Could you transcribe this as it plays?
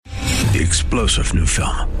The explosive new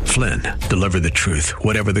film, Flynn, deliver the truth,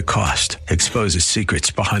 whatever the cost, exposes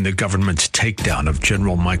secrets behind the government's takedown of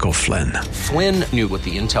General Michael Flynn. Flynn knew what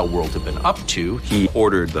the intel world had been up to. He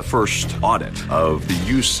ordered the first audit of the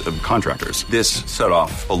use of contractors. This set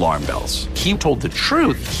off alarm bells. He told the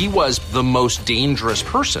truth. He was the most dangerous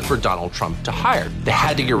person for Donald Trump to hire. They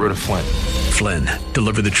had to get rid of Flynn. Flynn,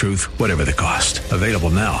 deliver the truth, whatever the cost. Available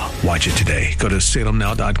now. Watch it today. Go to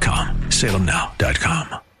salemnow.com.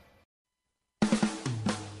 salemnow.com.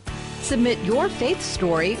 Submit your faith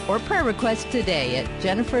story or prayer request today at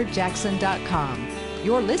jenniferjackson.com.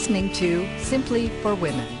 You're listening to Simply for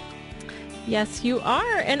Women. Yes, you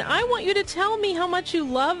are. And I want you to tell me how much you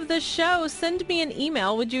love the show. Send me an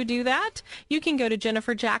email. Would you do that? You can go to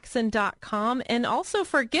jenniferjackson.com. And also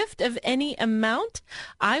for a gift of any amount,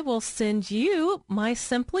 I will send you my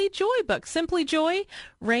Simply Joy book. Simply Joy,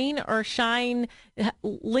 Rain or Shine,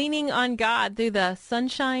 Leaning on God Through the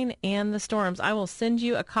Sunshine and the Storms. I will send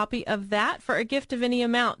you a copy of that for a gift of any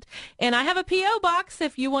amount. And I have a P.O. box.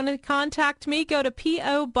 If you want to contact me, go to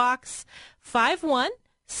P.O. Box 51.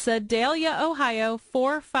 Sedalia, Ohio,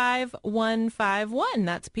 45151.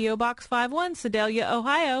 That's P.O. Box 51, Sedalia,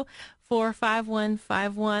 Ohio,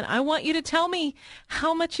 45151. I want you to tell me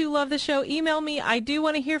how much you love the show. Email me. I do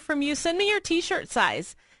want to hear from you. Send me your T-shirt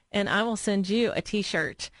size, and I will send you a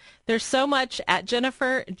T-shirt. There's so much at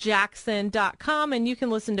jenniferjackson.com, and you can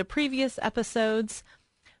listen to previous episodes.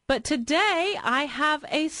 But today I have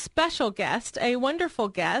a special guest, a wonderful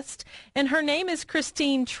guest, and her name is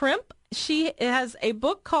Christine Trimpe. She has a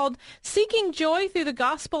book called Seeking Joy Through the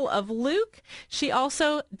Gospel of Luke. She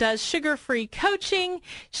also does sugar-free coaching.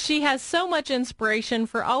 She has so much inspiration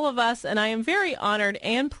for all of us, and I am very honored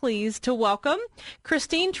and pleased to welcome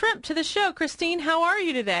Christine Trimpe to the show. Christine, how are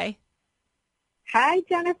you today? Hi,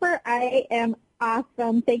 Jennifer. I am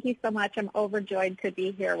awesome. Thank you so much. I'm overjoyed to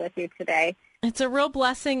be here with you today. It's a real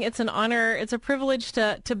blessing. It's an honor. It's a privilege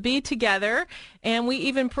to be together. And we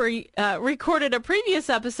even recorded a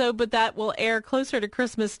previous episode, but that will air closer to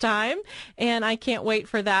Christmas time. And I can't wait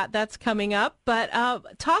for that. That's coming up. But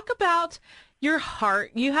talk about your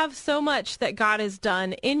heart. You have so much that God has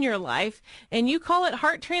done in your life, and you call it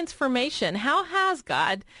heart transformation. How has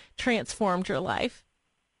God transformed your life?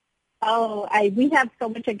 Oh, we have so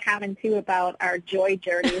much in common, too, about our joy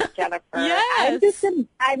journeys, Jennifer. Yes.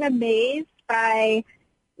 I'm amazed by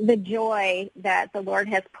the joy that the Lord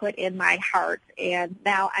has put in my heart. And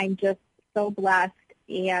now I'm just so blessed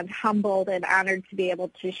and humbled and honored to be able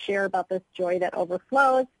to share about this joy that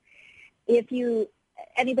overflows.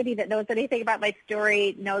 Anybody that knows anything about my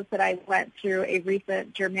story knows that I went through a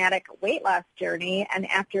recent dramatic weight loss journey.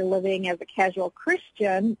 And after living as a casual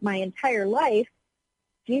Christian my entire life,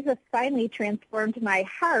 Jesus finally transformed my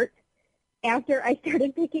heart after I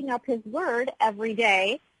started picking up his word every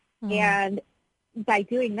day. And by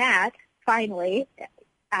doing that, finally,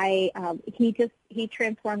 he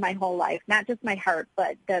transformed my whole life, not just my heart,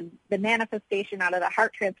 but the manifestation out of the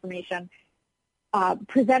heart transformation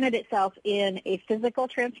presented itself in a physical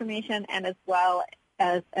transformation and as well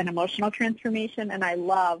as an emotional transformation. And I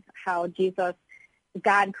love how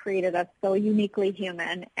God created us so uniquely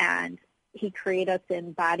human, and he created us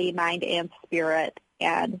in body, mind, and spirit.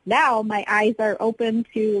 And now my eyes are open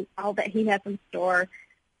to all that he has in store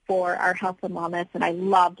for our health and wellness, and I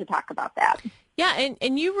love to talk about that. Yeah,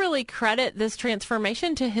 and you really credit this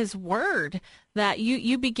transformation to his word, that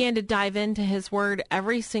you began to dive into his word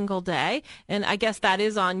every single day, and I guess that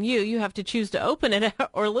is on you. You have to choose to open it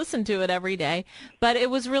or listen to it every day. But it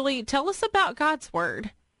was really, tell us about God's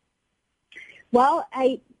word. Well,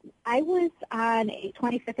 I was on a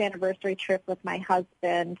 25th anniversary trip with my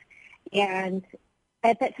husband, and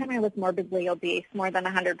at that time I was morbidly obese, more than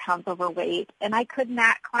 100 pounds overweight, and I could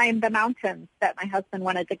not climb the mountains that my husband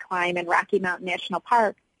wanted to climb in Rocky Mountain National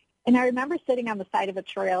Park. And I remember sitting on the side of a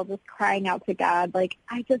trail just crying out to God, like,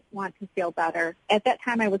 I just want to feel better. At that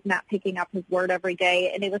time I was not picking up his word every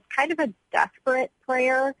day, and it was kind of a desperate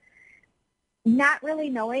prayer, not really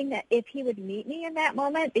knowing that if he would meet me in that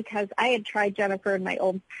moment, because I had tried, Jennifer, in my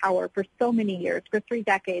own power for so many years, for 3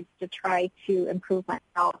 decades, to try to improve my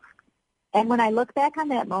health. And when I look back on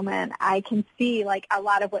that moment, I can see like a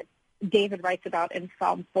lot of what David writes about in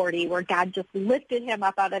Psalm 40, where God just lifted him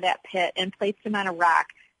up out of that pit and placed him on a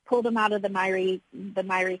rock, pulled him out of the miry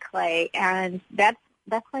clay. And that's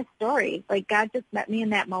my story. Like, God just met me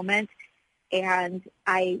in that moment. And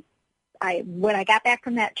when I got back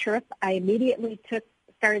from that trip, I immediately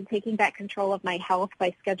started taking back control of my health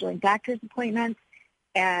by scheduling doctor's appointments.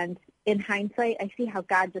 And in hindsight, I see how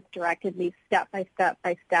God just directed me step by step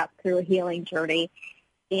by step through a healing journey.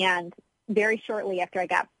 And very shortly after I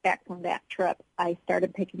got back from that trip, I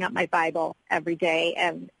started picking up my Bible every day,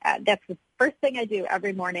 and that's the first thing I do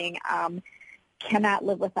every morning. Cannot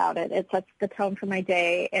live without it. It sets the tone for my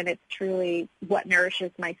day, and it's truly what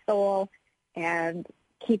nourishes my soul and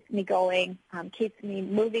keeps me going, keeps me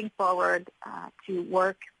moving forward to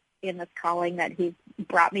work in this calling that he's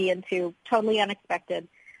brought me into, totally unexpected.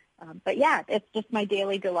 But yeah, it's just my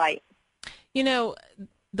daily delight. You know,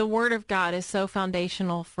 the Word of God is so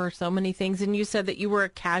foundational for so many things. And you said that you were a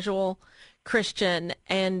casual Christian,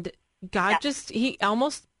 and God he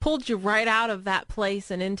almost pulled you right out of that place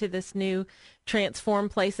and into this new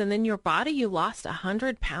transformed place. And then your body, you lost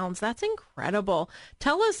 100 pounds. That's incredible.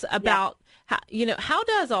 Tell us about how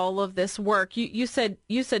does all of this work? You said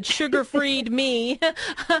sugar-freed me.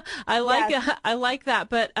 I like that.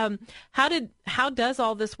 But how does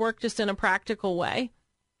all this work just in a practical way?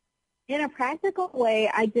 In a practical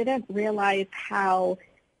way, I didn't realize how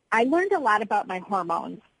I learned a lot about my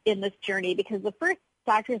hormones in this journey, because the first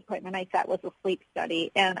doctor's appointment I set was a sleep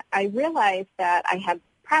study, and I realized that I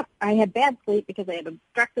had bad sleep because I had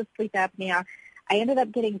obstructive sleep apnea. I ended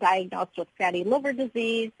up getting diagnosed with fatty liver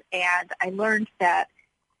disease, and I learned that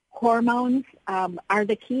hormones are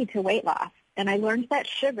the key to weight loss. And I learned that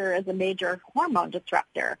sugar is a major hormone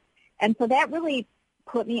disruptor. And so that really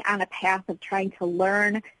put me on a path of trying to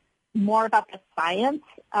learn more about the science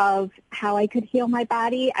of how I could heal my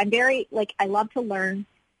body. I love to learn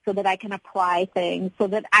so that I can apply things, so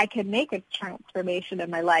that I can make a transformation in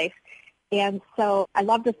my life. And so I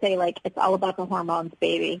love to say, it's all about the hormones,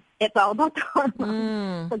 baby. It's all about the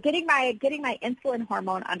hormones. So getting my insulin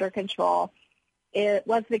hormone under control, it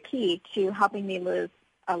was the key to helping me lose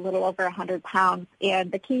a little over 100 pounds, and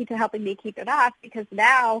the key to helping me keep it off, because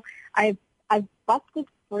now I've busted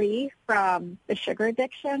free from the sugar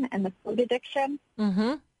addiction and the food addiction,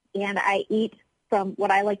 and I eat from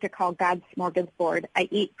what I like to call God's smorgasbord. I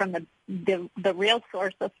eat from the real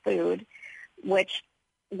source of food, which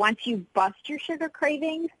once you bust your sugar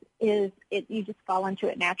cravings, you just fall into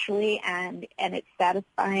it naturally, and it's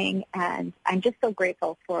satisfying. And I'm just so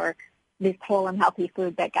grateful for this whole and healthy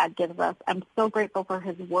food that God gives us. I'm so grateful for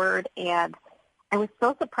His Word, and I was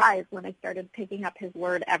so surprised when I started picking up His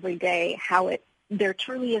Word every day how there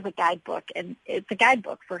truly is a guidebook, and it's a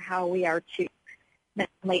guidebook for how we are to not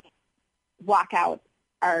only walk out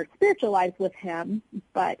our spiritual lives with Him,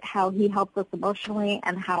 but how He helps us emotionally,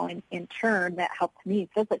 and how in turn that helps me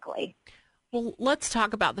physically. Well, let's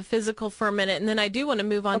talk about the physical for a minute, and then I do want to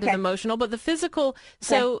move on to the emotional. But the physical,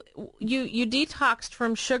 so you detoxed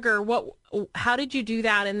from sugar. How did you do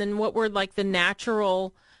that? And then what were the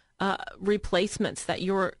natural replacements that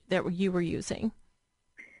you were using?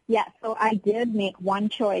 Yeah, so I did make one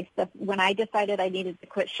choice. When I decided I needed to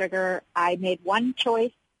quit sugar, I made one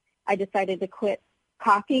choice. I decided to quit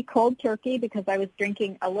coffee cold turkey, because I was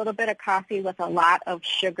drinking a little bit of coffee with a lot of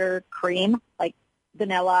sugar cream, like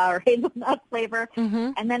vanilla or hazelnut flavor.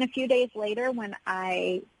 And then a few days later, when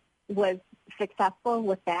I was successful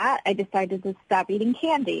with that, I decided to stop eating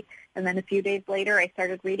candy. And then a few days later, I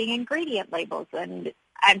started reading ingredient labels. And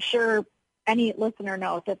I'm sure any listener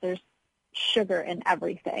knows that there's sugar in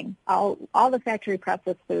everything. All the factory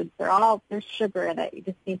processed foods, there's sugar in it. You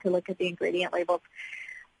just need to look at the ingredient labels.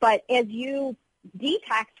 But as you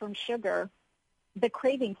detox from sugar, the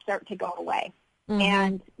cravings start to go away.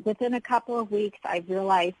 And within a couple of weeks, I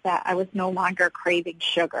realized that I was no longer craving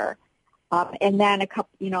sugar. And then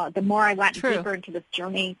the more I went deeper into this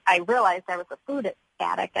journey, I realized I was a food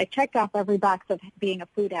addict. I checked off every box of being a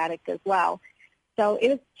food addict as well. So it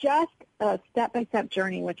was just a step-by-step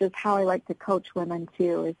journey, which is how I like to coach women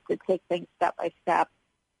too, is to take things step by step.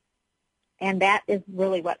 And that is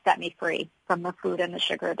really what set me free from the food and the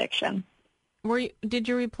sugar addiction. Did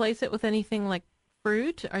you replace it with anything like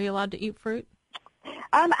fruit? Are you allowed to eat fruit?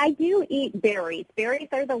 I do eat berries. Berries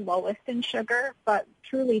are the lowest in sugar, but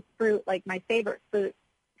truly fruit, like my favorite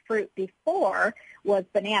fruit before was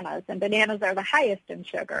bananas, and bananas are the highest in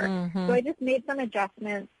sugar. So I just made some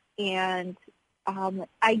adjustments, and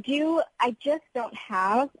I just don't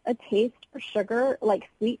have a taste for sugar, like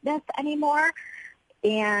sweetness anymore.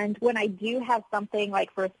 And when I do have something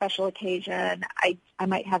like for a special occasion, I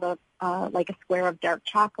might have a square of dark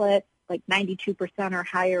chocolate, like 92% or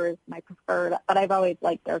higher is my preferred, but I've always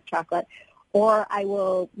liked dark chocolate. Or I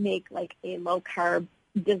will make like a low-carb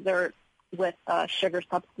dessert with a sugar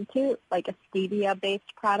substitute, like a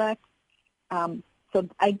stevia-based product. So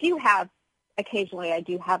occasionally I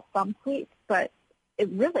do have some sweets, but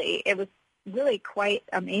it was really quite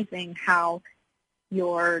amazing how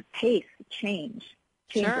your tastes change.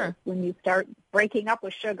 changes when you start breaking up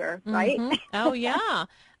with sugar, right? Oh, yeah,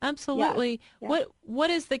 absolutely. Yeah. What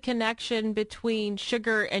is the connection between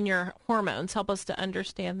sugar and your hormones? Help us to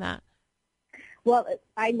understand that. Well,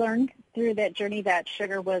 I learned through that journey that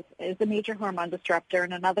sugar is a major hormone disruptor.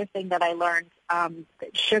 And another thing that I learned, that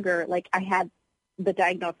sugar, like I had the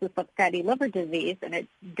diagnosis of fatty liver disease, and it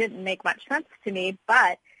didn't make much sense to me,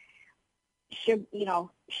 but sugar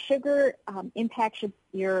impacts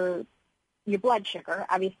your blood sugar.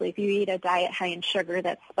 Obviously, if you eat a diet high in sugar,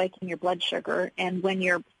 that's spiking your blood sugar. And when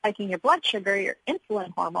you're spiking your blood sugar, your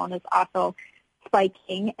insulin hormone is also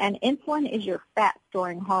spiking, and insulin is your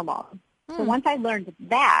fat-storing hormone. So once I learned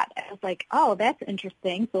that, I was like, oh, that's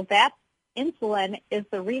interesting. So that insulin is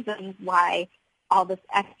the reason why all this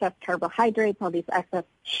excess carbohydrates, all these excess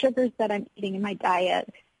sugars that I'm eating in my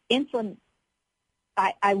diet, insulin,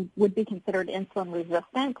 I would be considered insulin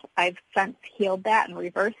resistant. I've since healed that and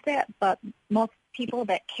reversed it, but most people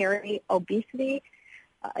that carry obesity,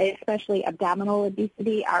 especially abdominal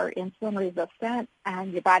obesity, are insulin resistant,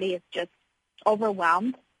 and your body is just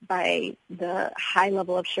overwhelmed by the high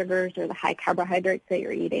level of sugars or the high carbohydrates that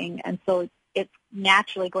you're eating. And so it's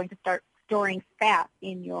naturally going to start storing fat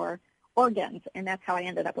in your organs, and that's how I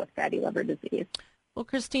ended up with fatty liver disease. Well,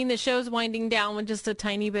 Christine, the show's winding down with just a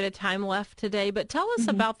tiny bit of time left today, but tell us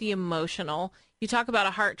about the emotional. You talk about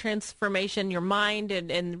a heart transformation, your mind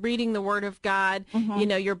and reading the Word of God,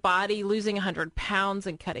 your body losing 100 pounds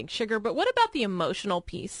and cutting sugar. But what about the emotional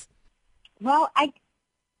piece? Well,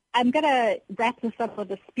 I'm going to wrap this up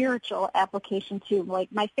with a spiritual application, too.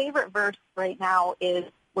 Like, my favorite verse right now is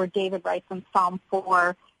where David writes in Psalm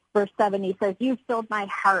 4, verse 7. He says, "You filled my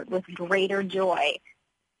heart with greater joy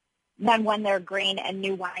than when their grain and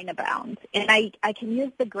new wine abound." And I can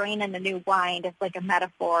use the grain and the new wine as like a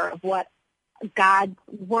metaphor of what God's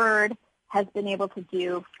Word has been able to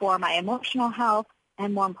do for my emotional health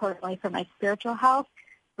and, more importantly, for my spiritual health.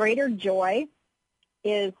 Greater joy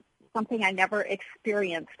is something I never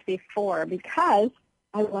experienced before because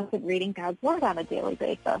I wasn't reading God's Word on a daily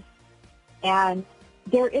basis. And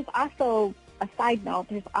there is also, a side note,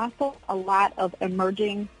 there's also a lot of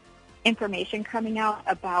emerging information coming out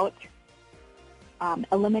about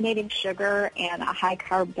eliminating sugar and a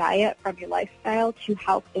high-carb diet from your lifestyle to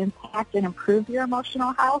help impact and improve your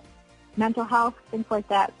emotional health, mental health, things like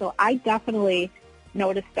that. So I definitely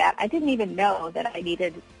noticed that. I didn't even know that I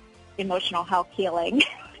needed emotional health healing.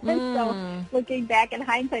 And so looking back in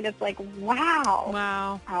hindsight, it's like,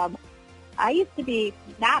 wow. I used to be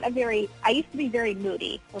very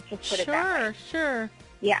moody. Let's just put it that way. Sure.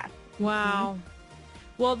 Yeah. Wow.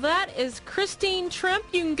 Well, that is Christine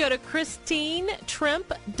Trimpe. You can go to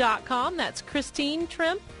ChristineTrimpe.com. That's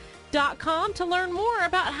ChristineTrimpe.com to learn more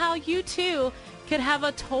about how you too could have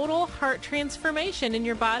a total heart transformation in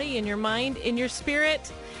your body, in your mind, in your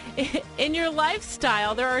spirit, in your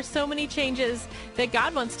lifestyle. There are so many changes that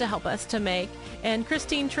God wants to help us to make. And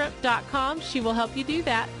ChristineTrimpe.com, she will help you do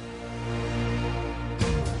that.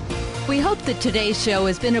 We hope that today's show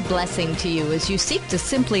has been a blessing to you as you seek to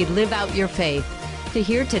simply live out your faith. To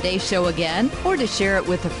hear today's show again or to share it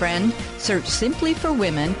with a friend, search Simply for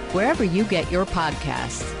Women wherever you get your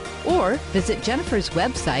podcasts. Or visit Jennifer's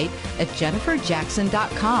website at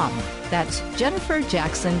jenniferjackson.com. That's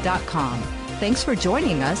jenniferjackson.com. Thanks for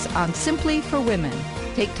joining us on Simply for Women.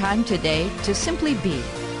 Take time today to simply be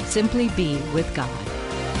with God.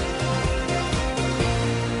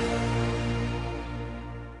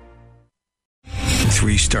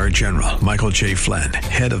 Three-star General Michael J. Flynn,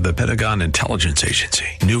 head of the Pentagon Intelligence Agency,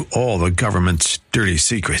 knew all the government's dirty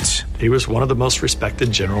secrets. He was one of the most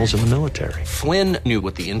respected generals in the military. Flynn knew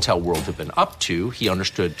what the intel world had been up to. He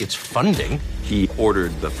understood its funding. He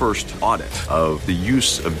ordered the first audit of the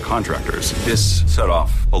use of contractors. This set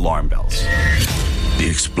off alarm bells. The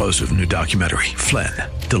explosive new documentary, Flynn,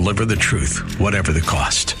 Deliver the Truth, Whatever the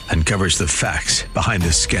Cost, uncovers the facts behind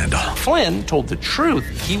this scandal. Flynn told the truth.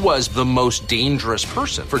 He was the most dangerous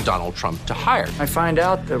person for Donald Trump to hire. I find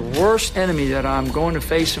out the worst enemy that I'm going to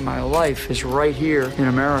face in my life is right here in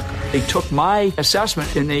America. They took my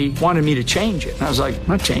assessment and they wanted me to change it. And I was like, I'm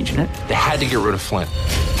not changing it. They had to get rid of Flynn.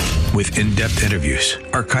 With in-depth interviews,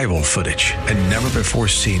 archival footage, and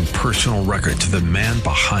never-before-seen personal records of the man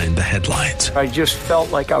behind the headlines. I just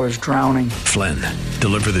felt like I was drowning. Flynn,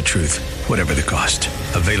 Deliver the Truth, Whatever the Cost.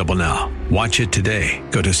 Available now. Watch it today.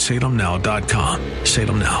 Go to salemnow.com.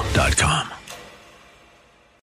 salemnow.com.